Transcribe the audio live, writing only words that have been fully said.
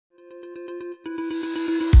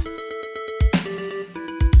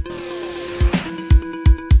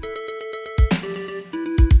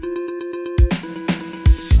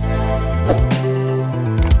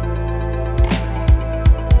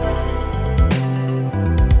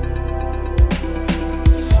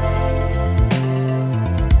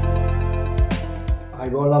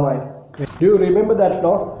Do you remember that,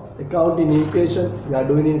 no? Accounting equation, we are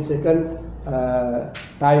doing in second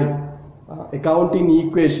time. Accounting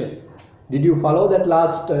equation. Did you follow that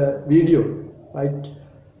last video? Right?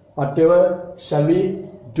 Whatever, shall we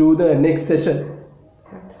do the next session?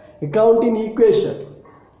 Accounting equation.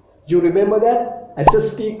 Do you remember that?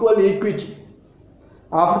 Assets equal equity.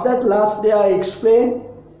 After that, last day I explained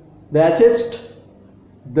the assets.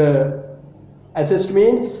 The assets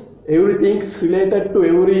means everything related to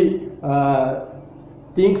every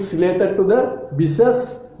things related to the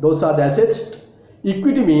business. Those are the assets.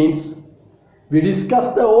 Equity means we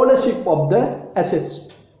discuss the ownership of the assets.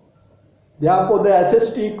 Therefore, the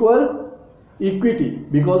assets equal equity,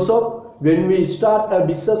 because of when we start a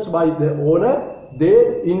business by the owner,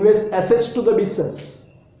 they invest assets to the business.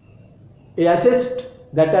 A asset,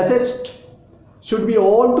 that asset should be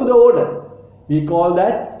owned to the owner. We call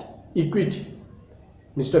that equity.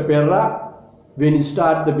 Mr. Perra, when he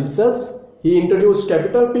started the business, he introduced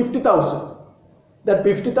capital 50,000. That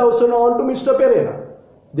 50,000 on to Mr. Pereira.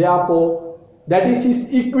 Therefore, that is his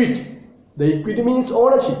equity. The equity means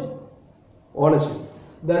ownership. Ownership.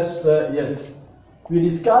 That's yes. We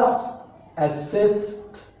discuss assets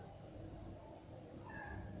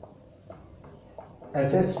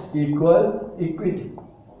equal equity.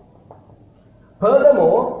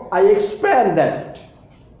 Furthermore, I expand that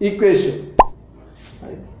equation.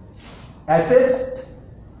 Assets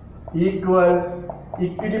equal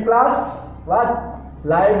equity plus what?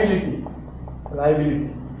 Liability.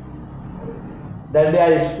 Liability. That day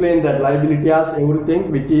I explained that liability has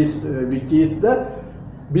everything which is the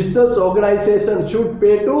business organization should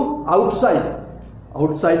pay to outside.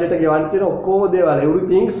 Outside it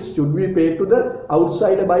everything should be paid to the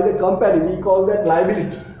outsider by the company. We call that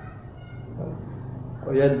liability.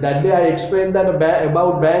 Yeah, that day I explained that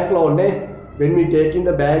about bank loan. When we take in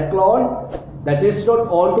the bank loan, that is not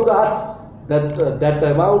on to us. That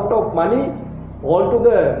amount of money on to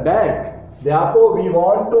the bank. Therefore, we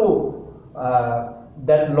want to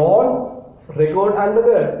that loan record under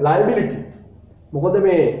the liability. Because the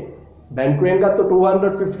bank got to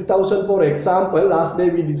 250,000 for example. Last day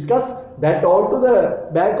we discussed that all to the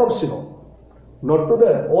bank of Sino, not to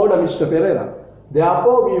the owner, Mr. Pereira.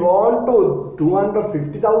 Therefore, we want to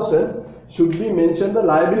 250,000 should be mentioned the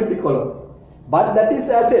liability column. But that is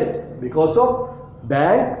asset, because of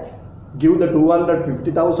bank give the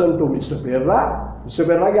 250,000 to Mr. Pereira. Mr.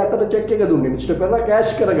 Pereira got the check. Mr. Pereira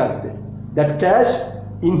cash karagatte. That cash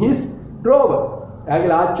in his drawer. That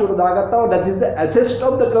is the assets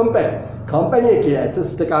of the company. Company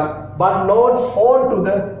assets, but not on to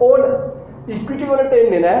the owner. Equity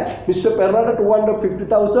Mr. Pereira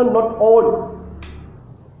 250,000 not own.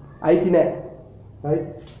 I think, right?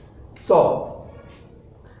 So,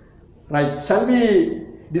 right, shall we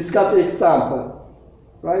discuss example,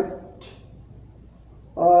 right?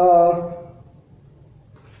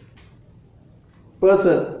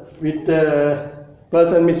 Person with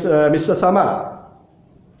person Mr. Saman,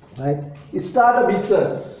 right? He start a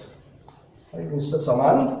business, right? Mr.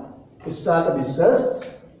 Saman, he start a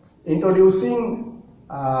business introducing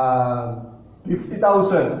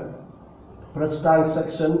 50,000. First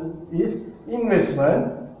transaction is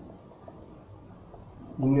investment,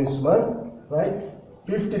 right?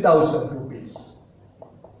 50,000 rupees.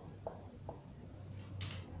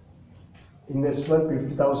 Investment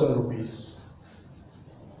 50,000 rupees.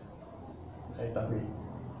 Right away.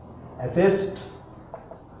 Assets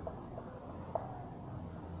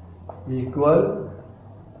equal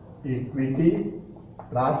equity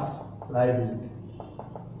plus liability.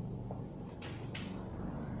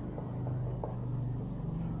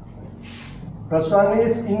 First one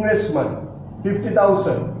is investment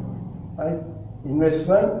 50,000, right?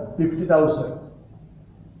 Investment 50,000.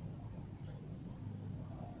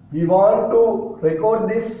 We want to record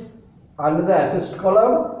this under the assets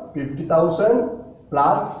column 50,000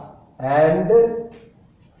 plus and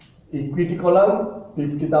equity column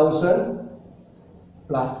 50,000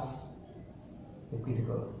 plus equity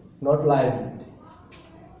column, not liability,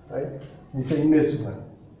 right? This is investment.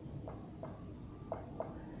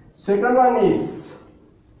 Second one is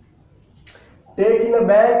taking a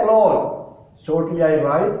bank loan. Shortly I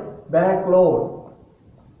write bank loan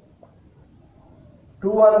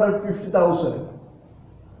 250,000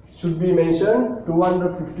 should be mentioned.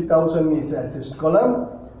 250,000 is assets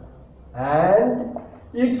column and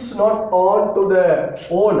it's not on to the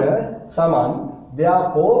owner Saman.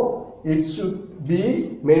 Therefore, it should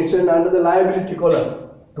be mentioned under the liability column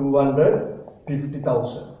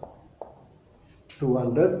 250,000.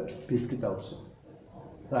 250,000.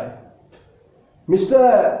 Right.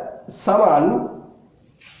 Mr. Saman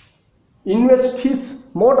invest his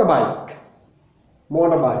motorbike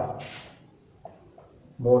motorbike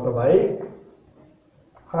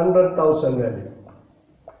 100,000 value,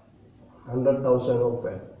 100,000 of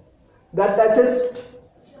value. That assessed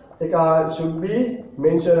should be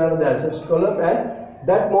mentioned under the assessed column, and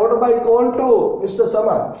that motorbike on to Mr.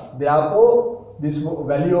 Saman. Therefore, this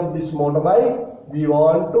value of this motorbike we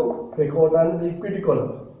want to record under the equity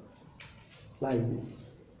column like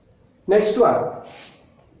this. Next one.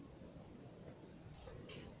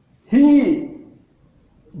 He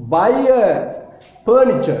buy a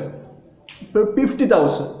furniture for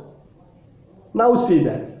 50,000. Now see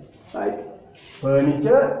that, right?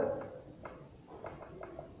 Furniture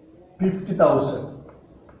 50,000.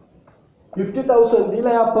 50,000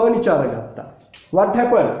 dila ya furniture gatta. What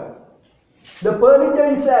happened? The furniture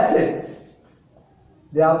is asset.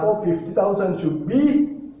 Therefore 50,000 should be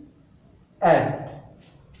added.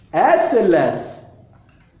 As well as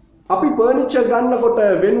api furniture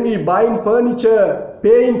gannakota, when we buying furniture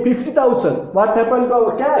paying 50,000, what happened to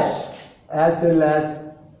our cash? As well as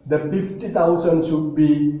the 50,000 should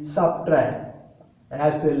be subtract.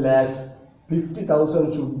 As well as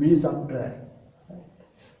 50,000 should be subtract.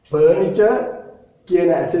 Furniture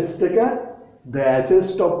කියන assessed the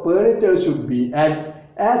assessed of furniture should be added,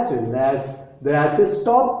 as well as the assessed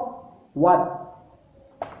of what?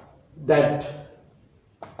 That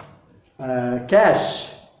cash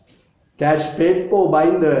paid for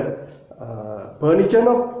buying the furniture,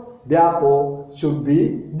 no? Therefore should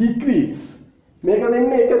be decrease. Make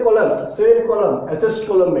a column, same column, assessed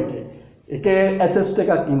column assessed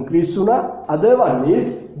increase suna, other one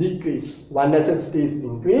is decrease. One assessed is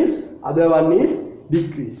increase, other one is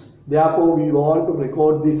decrease. Therefore we want to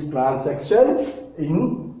record this transaction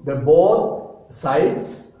in the both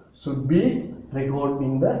sides should be recorded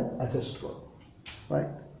in the assessed column, right?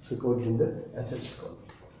 So record in the assessed column.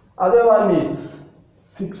 Other one is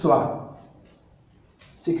sixth one,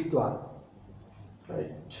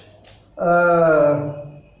 right?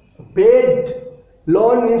 Paid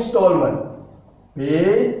loan installment.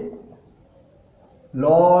 Paid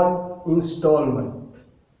loan installment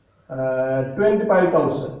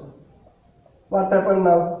 25,000. What happened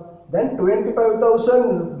now? Then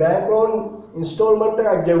 25,000 bank loan installment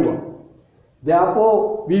gave.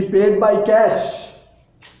 Therefore we paid by cash.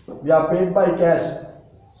 We are paid by cash.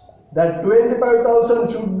 That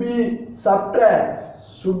 25,000 should be subtract,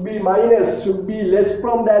 should be minus, should be less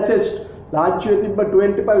from the assessed. Large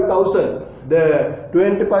 25,000. The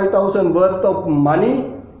 25,000 worth of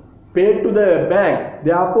money paid to the bank.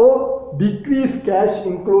 Therefore, decrease cash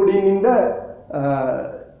including in the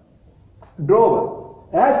drawer.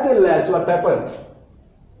 As well as what happened?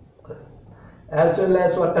 As well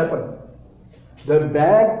as what happened? The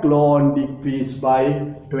bank loan decreased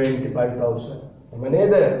by 25,000.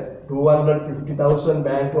 Maneda 250,000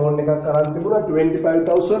 bank loan එකක්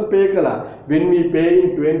 25,000 pay kala. When we pay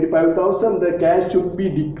in 25,000, the cash should be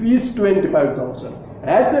decreased 25,000.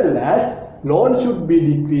 As well as loan should be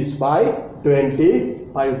decreased by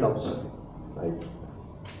 25,000. Right?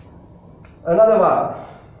 Another one,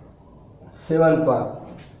 seventh one.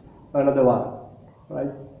 Another one,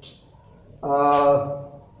 right?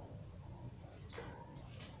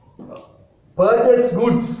 Purchase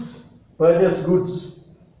goods. Purchase goods.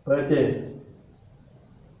 Purchase.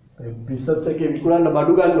 Business එකේ විකුණන්න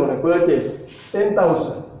බඩු ගන්න ඕනේ. Purchase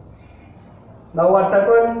 10,000. Now what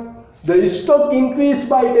happened? The stock increased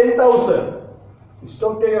by 10,000.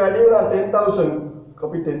 Stock එක වැඩි වුණා 10,000.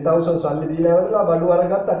 Copy 10,000 සල්ලි දීලා ඉවරලා බඩු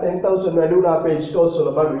අරගත්තා 10,000 වැඩි වුණා අපේ stores වල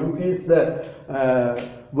බඩු. Increase the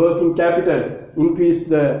working capital. Increase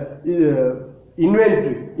the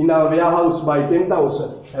inventory in our warehouse by 10,000.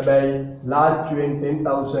 හැබැයි large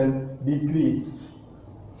 10,000 decrease.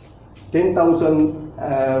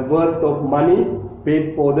 10,000 worth of money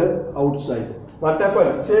paid for the outside. What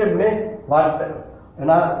happened? Same name. What?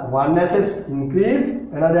 One assess increase,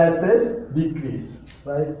 another assess decrease.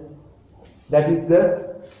 Right? That is the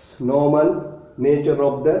normal nature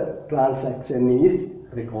of the transaction is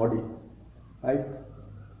recorded. Right?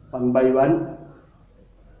 One by one,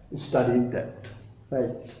 studied that.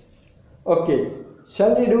 Right? Okay.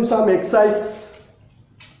 Shall we do some exercise?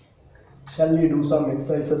 Shall we do some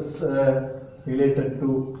exercises related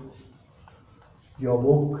to your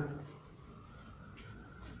book?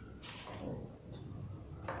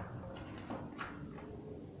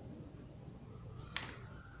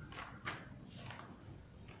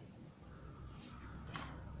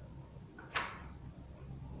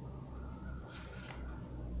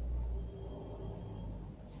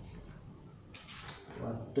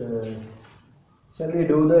 What shall we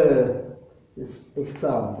do this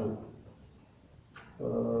example?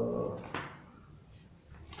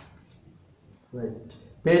 Right.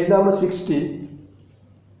 Page number 60.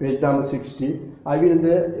 Page number 60. I will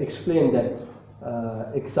explain that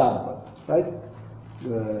example. Right.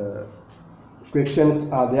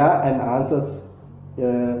 Questions are there and answers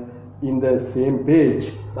in the same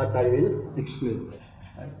page, but I will explain that.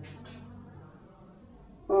 Right.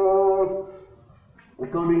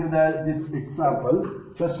 According to this example,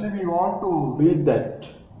 firstly we want to read that.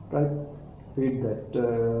 Right. Read that.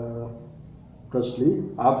 Firstly,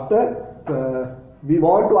 after we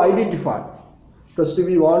want to identify. Firstly,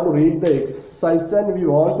 we want to read the exercise and we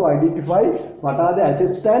want to identify what are the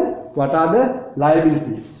assets and what are the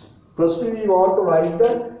liabilities. Firstly, we want to write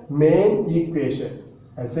the main equation.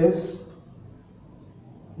 Assets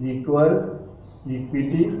equal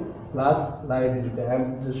equity plus liability.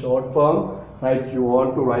 And the short form, right? You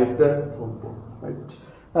want to write the full form,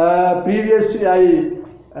 right? Previously, I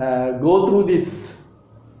go through this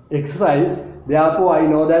exercise. Therefore, I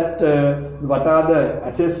know that what are the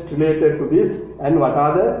assets related to this and what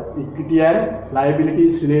are the equity and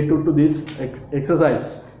liabilities related to this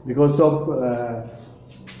exercise. Because of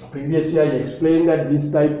previously I explained that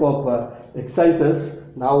this type of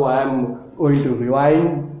exercises, now I am going to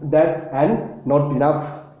rewind that, and not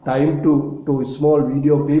enough time to small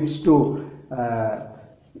video clips to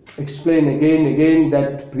explain again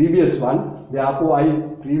that previous one. Therefore, I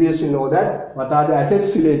previously know that what are the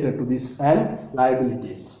assets related to this and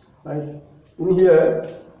liabilities. Right. In here,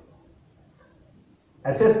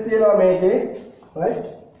 assets තියනවා මේකේ, right?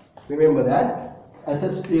 Remember that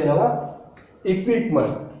assets තියනවා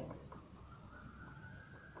equipment.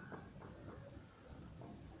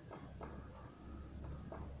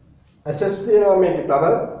 Assets තියනවා මේකේ තව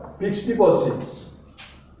fixed deposits.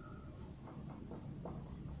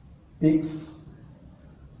 Fixed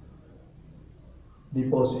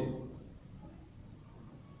deposit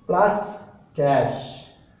plus cash.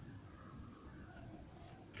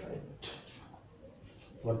 Right.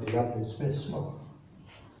 What enough is space now.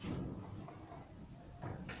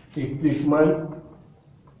 Equipment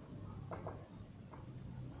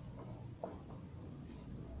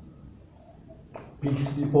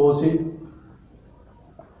fixed deposit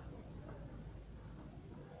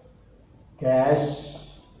cash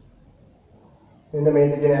and the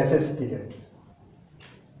main assets ticket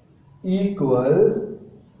equal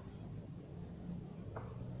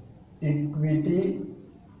equity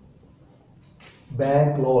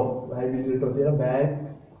bank loan. Liability to the bank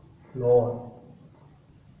loan.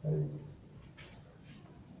 Right.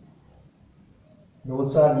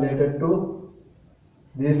 Those are related to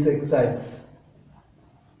this exercise.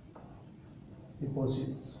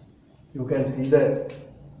 Deposits. You can see the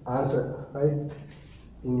answer, right,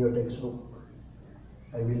 in your textbook.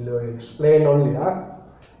 I will explain only.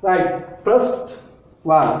 Right, first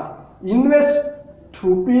one, invest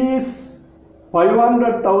rupees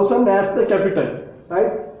 500,000 as the capital,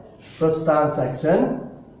 right? First transaction,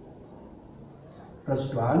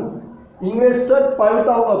 first one, invested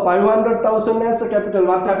 500,000 as a capital.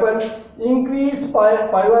 What happened? Increase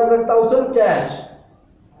 500,000 cash.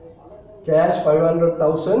 Cash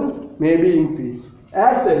 500,000 may be increased.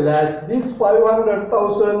 As well as this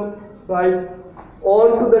 500,000, right,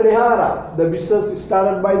 on to the Nehara. The business is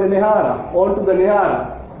started by the Nehara. On to the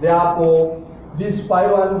Nehara. Therefore, this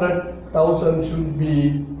 500,000 should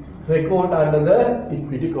be recorded under the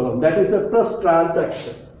equity column. That is the first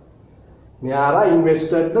transaction. Nehara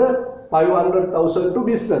invested the 500,000 to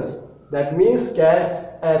business. That means cash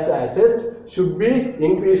as assets should be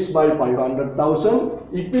increased by 500,000.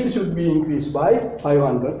 Equity should be increased by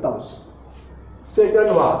 500,000.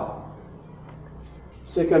 Second one.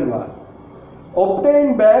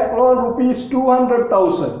 Obtain bank loan rupees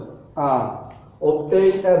 200,000.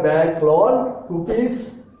 Obtain a bank loan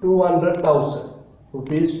rupees 200,000.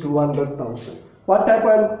 Rupees 200,000. What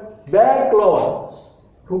happened? Bank loans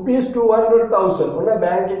rupees 200,000. On a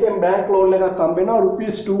bank, you can bank loan like a company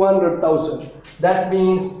rupees 200,000. That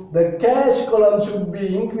means the cash column should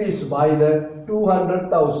be increased by the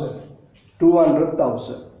 200,000.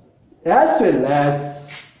 200,000. As well as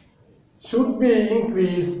should be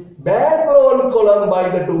increased bank loan column by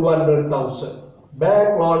the 200,000.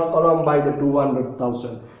 Bank loan column by the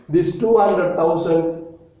 200,000. This 200,000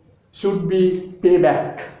 should be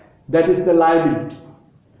payback. That is the liability.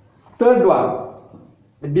 Third one,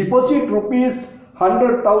 deposit rupees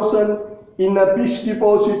 100,000 in a fixed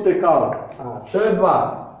deposit account. Third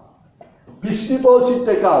one, fixed deposit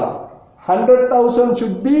account. 100,000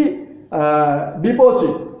 should be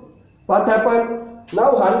deposit. What happened?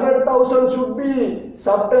 Now 100,000 should be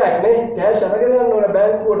subtract. Cash on a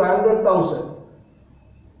bank code 100,000.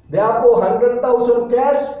 Therefore 100,000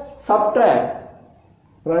 cash subtract.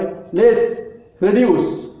 Right? Less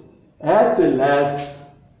reduce, as well as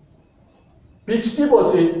fixed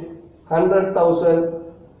deposit 100,000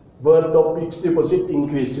 worth of fixed deposit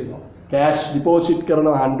increase. Cash deposit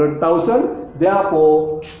karana 100,000,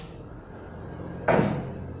 therefore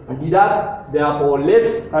deduct therefore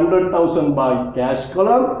less 100,000 by cash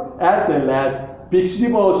column, as well as fixed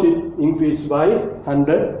deposit increase by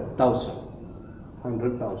 100,000.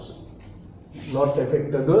 Not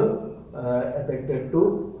affected to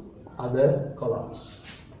other columns.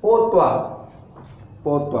 Fourth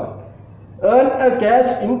one. Earn a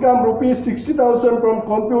cash income rupees 60,000 from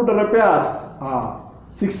computer repairs.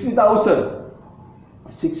 60,000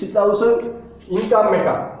 income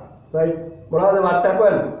makeup, right? What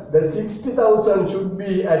happened? The 60,000 should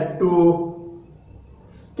be added to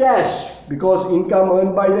cash, because income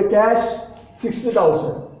earned by the cash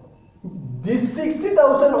 60,000. This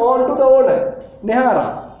 60,000 on to the owner,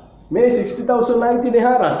 Nehara. May 60,000 90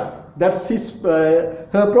 Nehara. That's his her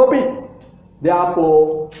profit.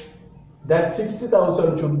 Therefore, that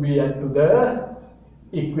 60,000 should be added to the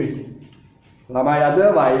equity.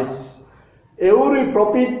 Otherwise, every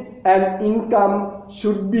profit and income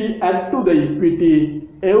should be added to the equity.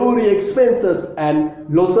 Every expenses and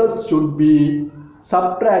losses should be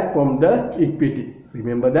subtract from the equity.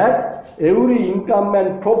 Remember that every income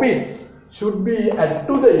and profits should be added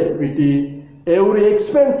to the equity. Every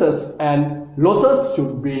expenses and losses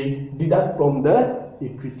should be deduct from the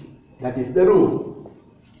equity. That is the rule.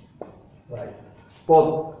 Right.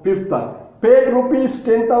 Fifth one. Paid rupees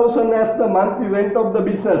 10,000 as the monthly rent of the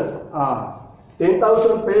business.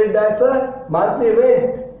 10,000 paid as a monthly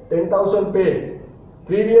rent. 10,000 paid.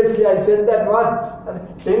 Previously I said that what?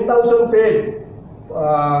 10,000 paid.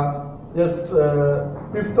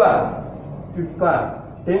 Fifth one.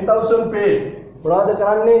 10,000 paid. What is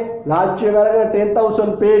last year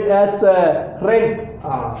 10,000 paid as rent.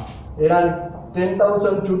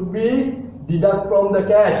 10,000 should be deduct from the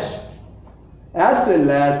cash. As well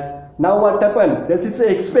as, now what happened? This is an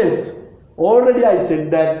expense. Already I said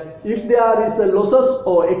that if there is a losses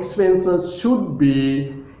or expenses should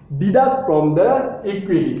be deduct from the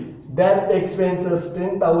equity. That expenses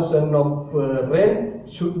 10,000 of rent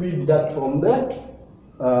should be deduct from the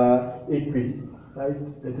equity.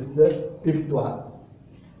 Right? That is the fifth one.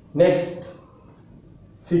 Next,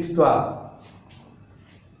 sixth one.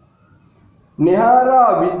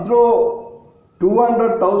 Nehara withdraw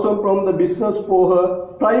 200,000 from the business for her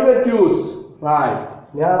private use. Right.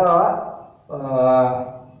 Nehara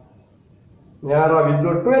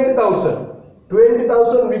withdraw 20,000.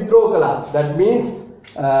 20,000 withdraw kala. That means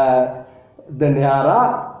the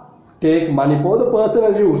Nehara take money for the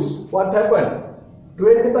personal use. What happened?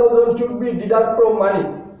 20,000 should be deduct from money.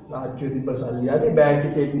 Bank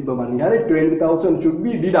 20,000 should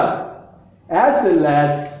be deduct. As well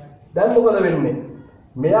as then මොකද වෙන්නේ?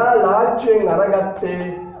 මෙයා ලාච්චුවෙන් අරගත්තේ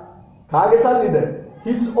කාගේ සල්ලිද?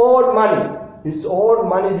 His own money. His own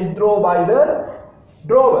money withdraw by the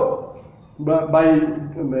drawer.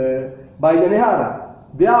 By the Nehara.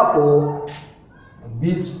 Therefore,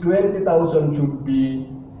 this 20,000 should be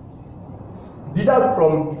deduct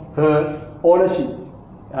from her ownership.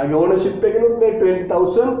 Her ownership එකනොත් මේ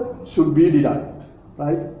 20,000 should be deduct.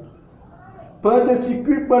 Right? Purchase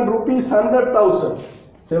equipment rupees 100,000.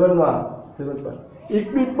 7.1.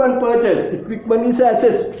 Equipment purchase. Equipment is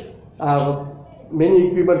assessed. Many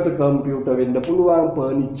equipments, computer, vendor,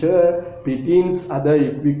 furniture, fittings, other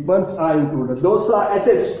equipments are included. Those are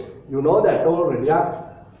assessed. You know that already. Yeah?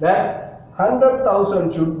 That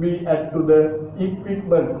 100,000 should be added to the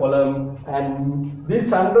equipment column, and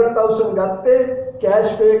this 100,000 gatte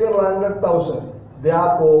cash pay 100,000.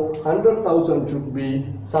 Therefore, 100,000 should be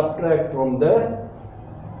subtract from the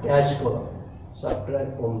cash column.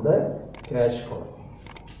 Subtract from the cash column.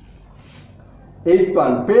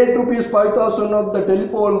 8.1. Paid rupees 5,000 of the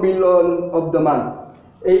telephone bill of the month.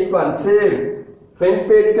 8.1. Same. Rent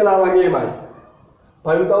paid kala wagemai.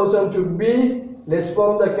 5,000 should be less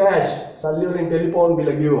from the cash. Salary in telephone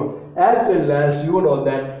bill given. As well as you know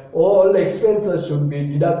that all expenses should be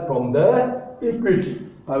deduct from the equity.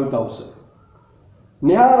 5,000.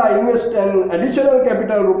 Nehara invest an additional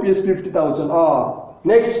capital rupees 50,000.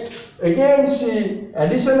 Next, again she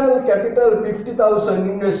additional capital 50,000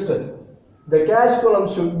 invested. The cash column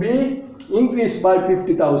should be increased by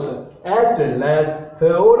 50,000, as well as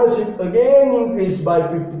her ownership again increased by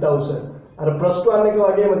 50,000.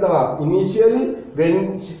 Initially,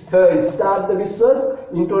 when her start the business,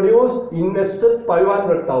 introduced invested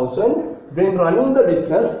 500,000. When running the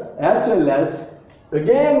business, as well as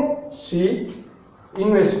again she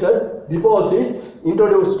invested deposits,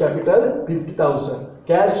 introduced capital 50,000.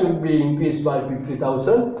 Cash should be increased by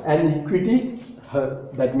 50,000 and equity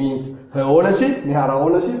that means her ownership, Nihara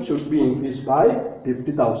ownership should be increased by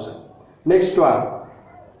 50,000. Next one,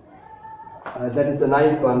 that is the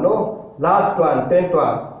 9th one, no? Last one, 10th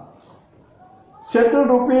one. Settle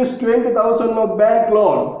rupees 20,000 of bank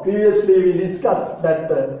loan. Previously we discussed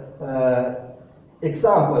that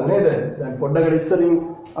example, neda? Then poddaka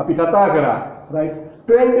issarin api katha kara, right?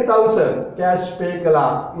 20,000 cash pay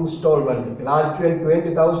kala installment. Large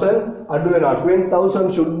 20,000 adu wena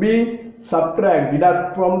 20,000 should be subtract,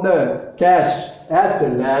 deduct from the cash as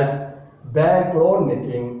well as bank loan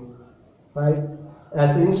making, right?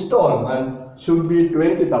 As installment should be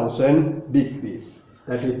 20,000 decrease.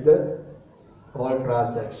 That is the whole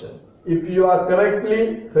transaction. If you are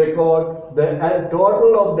correctly record, the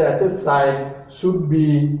total of the asset side should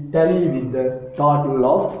be tally with the total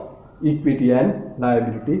of equity and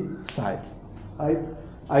liability side. Right?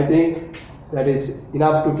 I think that is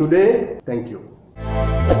enough to today. Thank you.